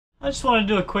I just want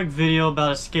to do a quick video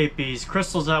about escapees.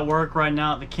 Kristel's at work right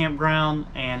now at the campground,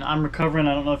 and I'm recovering.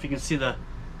 I don't know if you can see the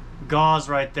gauze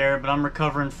right there, but I'm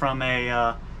recovering from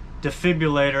a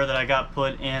defibrillator that I got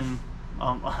put in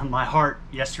my heart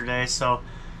yesterday, so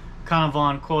kind of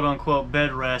on quote-unquote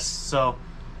bed rest. So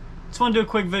just want to do a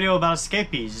quick video about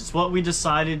escapees. It's what we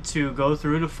decided to go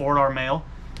through to forward our mail.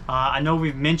 I know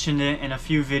we've mentioned it in a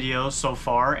few videos so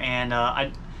far, and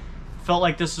I felt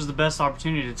like this was the best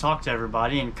opportunity to talk to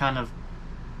everybody and kind of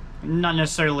not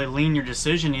necessarily lean your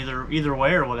decision either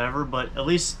way or whatever, but at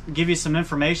least give you some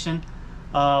information,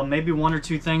 maybe one or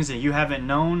two things that you haven't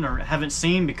known or haven't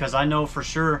seen, because I know for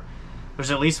sure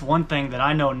there's at least one thing that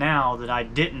I know now that I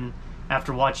didn't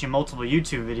after watching multiple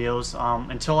YouTube videos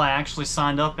until I actually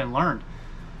signed up and learned.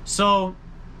 So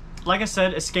like I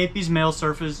said, Escapees Mail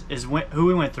Service is who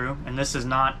we went through, and this is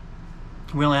not,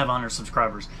 we only have 100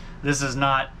 subscribers. This is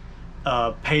not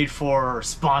paid for or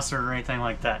sponsored or anything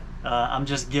like that. I'm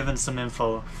just giving some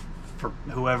info for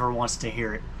whoever wants to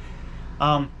hear it.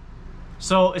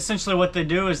 So essentially what they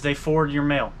do is they forward your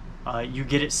mail. You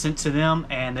get it sent to them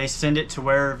and they send it to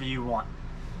wherever you want.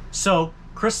 So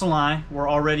Kristel and I were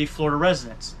already Florida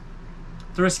residents.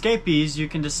 Through Escapees, you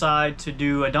can decide to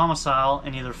do a domicile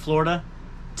in either Florida,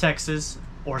 Texas,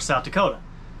 or South Dakota.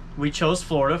 We chose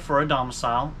Florida for a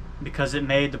domicile because it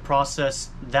made the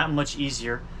process that much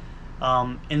easier.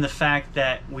 In the fact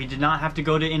that we did not have to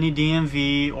go to any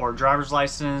DMV or driver's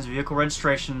license, vehicle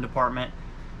registration department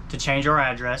to change our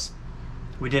address.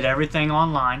 We did everything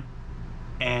online,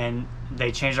 and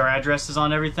they changed our addresses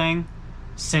on everything,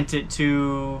 sent it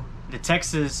to the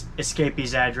Texas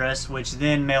Escapees address, which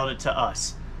then mailed it to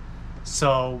us.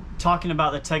 So talking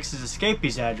about the Texas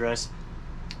Escapees address,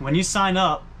 when you sign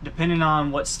up, depending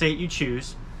on what state you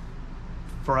choose,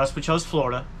 for us we chose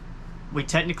Florida, we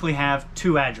technically have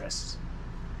two addresses.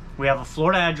 We have a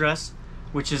Florida address,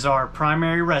 which is our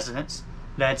primary residence.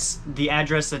 That's the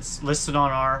address that's listed on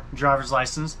our driver's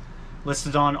license,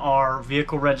 listed on our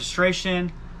vehicle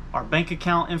registration, our bank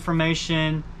account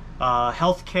information,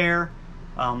 health care.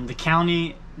 The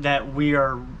county that we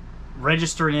are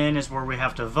registered in is where we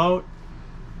have to vote.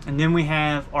 And then we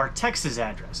have our Texas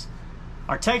address.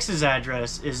 Our Texas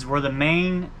address is where the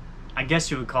main, I guess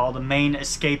you would call the main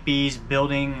escapees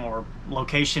building or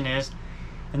location is,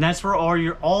 and that's where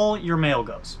all your mail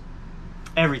goes.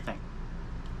 Everything.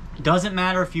 Doesn't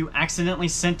matter if you accidentally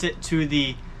sent it to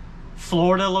the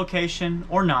Florida location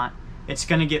or not, it's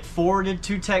going to get forwarded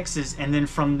to Texas, and then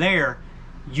from there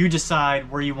you decide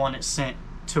where you want it sent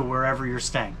to wherever you're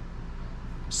staying.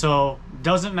 So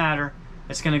doesn't matter,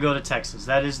 it's going to go to Texas.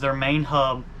 That is their main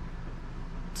hub.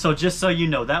 So just so you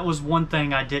know, that was one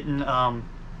thing I didn't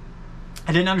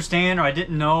understand, or I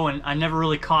didn't know, and I never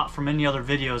really caught from any other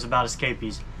videos about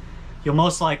escapees. You'll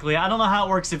most likely, I don't know how it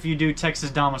works if you do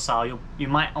Texas domicile, you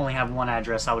might only have one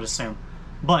address, I would assume.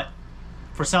 But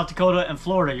for South Dakota and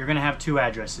Florida, you're going to have two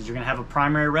addresses. You're going to have a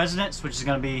primary residence, which is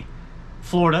going to be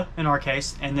Florida in our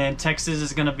case, and then Texas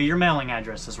is going to be your mailing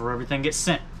address. That's where everything gets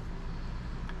sent.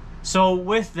 So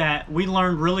with that, we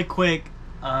learned really quick,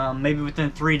 maybe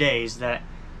within 3 days, that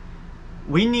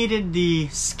we needed the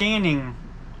scanning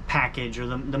package, or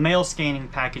the mail scanning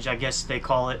package, I guess they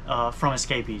call it, from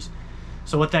Escapees.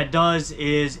 So what that does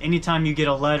is anytime you get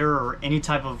a letter or any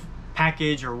type of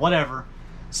package or whatever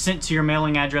sent to your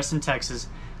mailing address in Texas,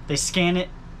 they scan it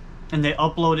and they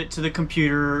upload it to the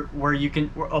computer where you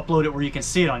can, or upload it where you can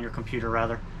see it on your computer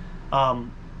rather,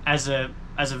 as a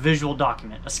visual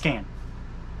document, a scan.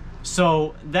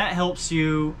 So that helps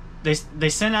you. They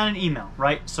send out an email,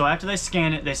 right? So after they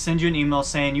scan it, they send you an email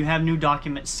saying you have new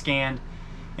documents scanned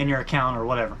in your account or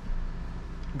whatever.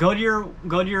 Go to your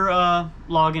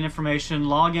login information,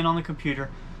 log in on the computer.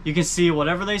 You can see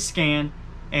whatever they scan,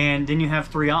 and then you have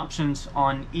three options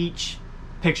on each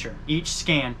picture, each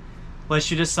scan.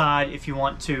 Lets you decide if you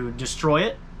want to destroy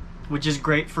it, which is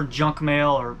great for junk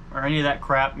mail or any of that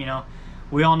crap. You know,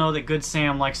 we all know that Good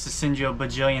Sam likes to send you a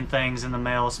bajillion things in the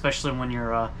mail, especially when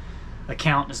your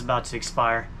account is about to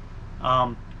expire.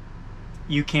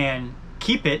 You can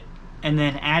keep it and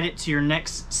then add it to your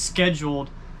next scheduled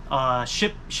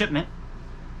shipment,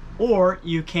 or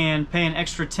you can pay an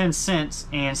extra 10 cents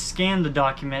and scan the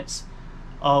documents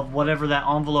of whatever that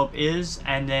envelope is,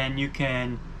 and then you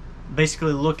can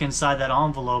basically look inside that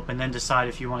envelope and then decide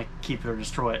if you want to keep it or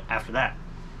destroy it after that.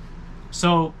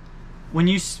 So when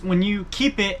you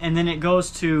keep it and then it goes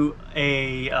to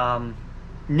a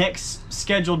next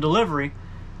scheduled delivery,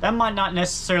 that might not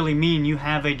necessarily mean you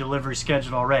have a delivery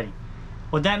scheduled already.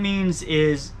 What that means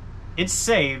is it's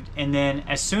saved, and then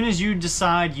as soon as you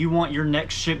decide you want your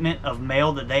next shipment of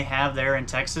mail that they have there in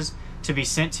Texas to be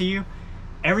sent to you,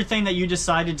 everything that you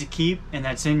decided to keep and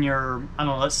that's in your, I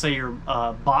don't know, let's say your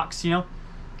box, you know,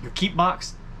 your keep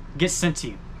box, gets sent to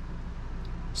you.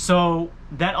 So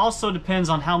that also depends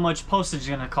on how much postage is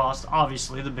going to cost.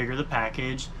 Obviously, the bigger the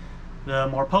package, the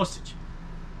more postage.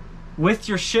 With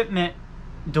your shipment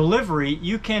delivery,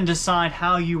 you can decide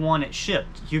how you want it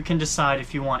shipped. You can decide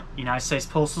if you want United States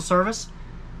Postal Service,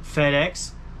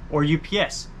 FedEx, or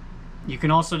UPS. You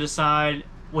can also decide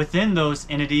within those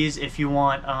entities if you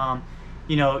want,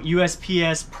 you know,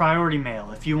 USPS priority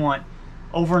mail, if you want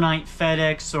overnight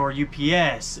FedEx or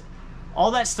UPS.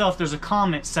 All that stuff, there's a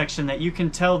comment section that you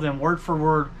can tell them word for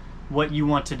word what you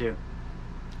want to do.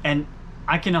 And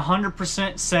I can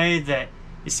 100% say that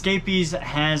Escapees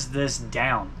has this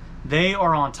down. They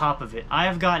are on top of it. I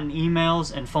have gotten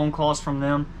emails and phone calls from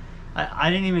them. I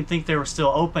didn't even think they were still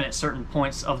open at certain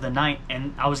points of the night,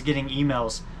 and I was getting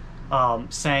emails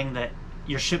saying that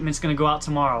your shipment's going to go out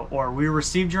tomorrow, or we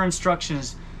received your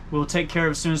instructions, we'll take care of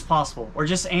it as soon as possible, or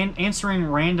just answering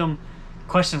random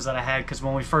questions that I had, because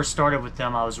when we first started with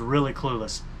them I was really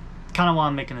clueless. Kind of why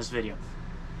I'm making this video.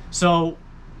 So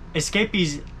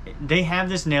Escapees, they have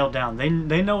this nailed down.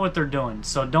 They know what they're doing.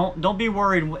 So don't be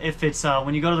worried if it's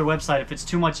when you go to their website, if it's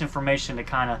too much information to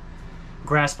kind of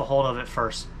grasp a hold of it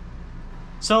first.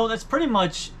 So that's pretty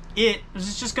much it. This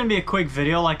is just going to be a quick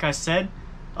video, like I said.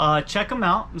 Check them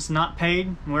out. It's not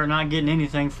paid. We're not getting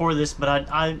anything for this, but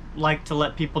I like to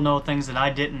let people know things that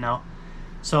I didn't know.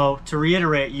 So to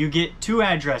reiterate, you get 2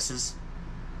 addresses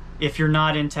if you're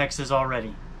not in Texas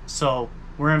already. So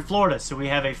we're in Florida, so we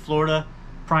have a Florida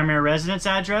primary residence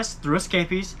address through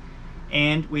Escapees,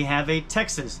 and we have a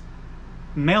Texas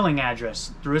mailing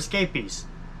address through Escapees.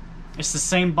 It's the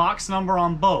same box number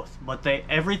on both, but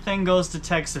everything goes to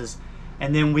Texas,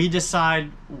 and then we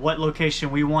decide what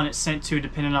location we want it sent to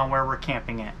depending on where we're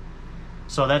camping at.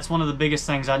 So that's one of the biggest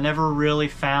things I never really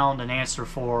found an answer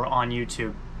for on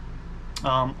YouTube.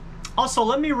 Also,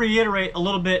 let me reiterate a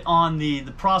little bit on the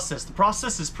process. The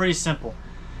process is pretty simple.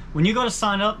 When you go to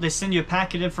sign up, they send you a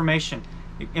packet information.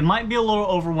 It might be a little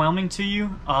overwhelming to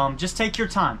you. Just take your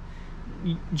time.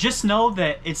 Just know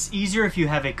that it's easier if you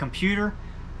have a computer,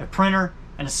 a printer,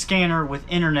 and a scanner with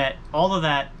internet, all of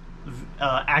that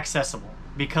accessible,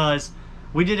 because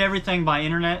we did everything by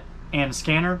internet and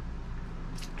scanner,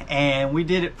 and we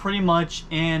did it pretty much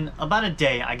in about a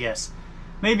day, I guess,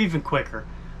 maybe even quicker.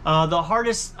 The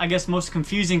hardest, I guess, most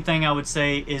confusing thing I would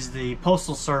say is the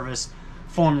Postal Service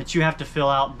form that you have to fill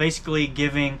out, basically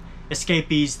giving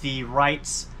Escapees the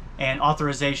rights and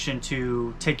authorization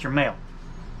to take your mail,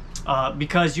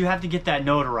 because you have to get that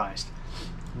notarized.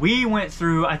 We went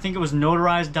through, I think it was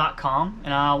notarized.com,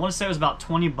 and I want to say it was about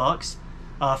 20 bucks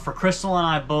for Kristel and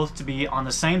I both to be on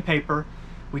the same paper.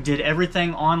 We did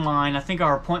everything online. I think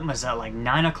our appointment was at like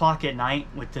 9 o'clock at night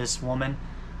with this woman,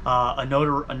 a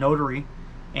notary,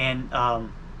 and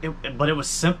but it was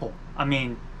simple. I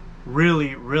mean,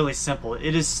 really, really simple.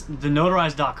 It is the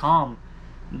notarized.com.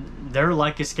 They're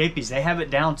like Escapees. They have it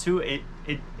down too.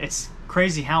 It's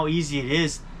crazy how easy it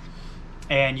is,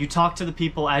 and you talk to the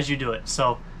people as you do it.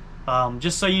 So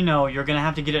just so you know, you're gonna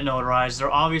have to get it notarized.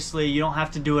 There obviously, you don't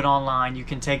have to do it online. You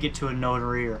can take it to a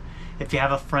notary, or if you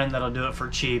have a friend that'll do it for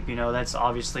cheap, you know, that's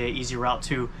obviously an easy route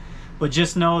too. But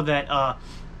just know that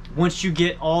once you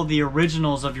get all the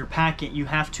originals of your packet, you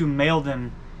have to mail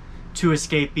them to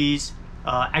Escapees.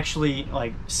 Actually,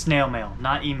 like snail mail,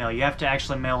 not email. You have to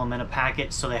actually mail them in a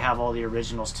packet so they have all the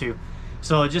originals too.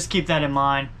 So just keep that in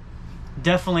mind.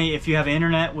 Definitely, if you have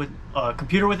internet with a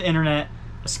computer with internet,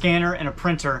 a scanner, and a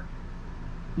printer,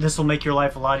 this will make your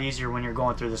life a lot easier when you're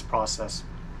going through this process.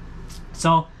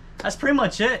 So that's pretty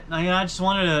much it. I just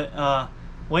wanted to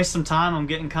waste some time. I'm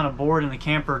getting kind of bored in the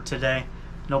camper today.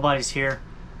 Nobody's here.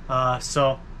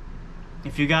 So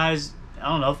if you guys, I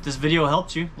don't know, if this video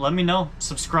helped you, let me know.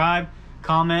 Subscribe,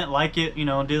 comment, like it, you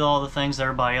know, do all the things that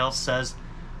everybody else says.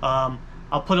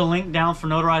 I'll put a link down for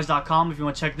notarized.com if you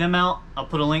want to check them out. I'll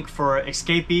put a link for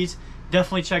Escapees.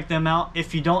 Definitely check them out.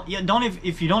 If you don't,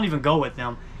 if you don't even go with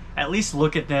them, at least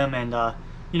look at them and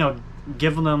you know,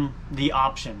 give them the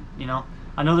option. You know,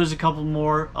 I know there's a couple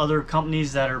more other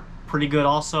companies that are pretty good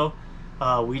also.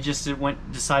 We just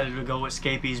decided to go with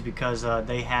Escapees because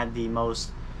they had the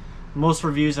most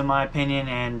reviews in my opinion,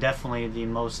 and definitely the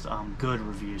most good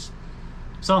reviews.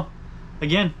 So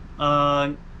again,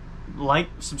 like,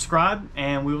 subscribe,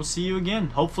 and we will see you again.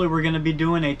 Hopefully we're going to be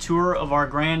doing a tour of our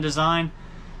Grand Design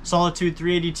Solitude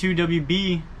 382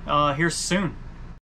 WB here soon.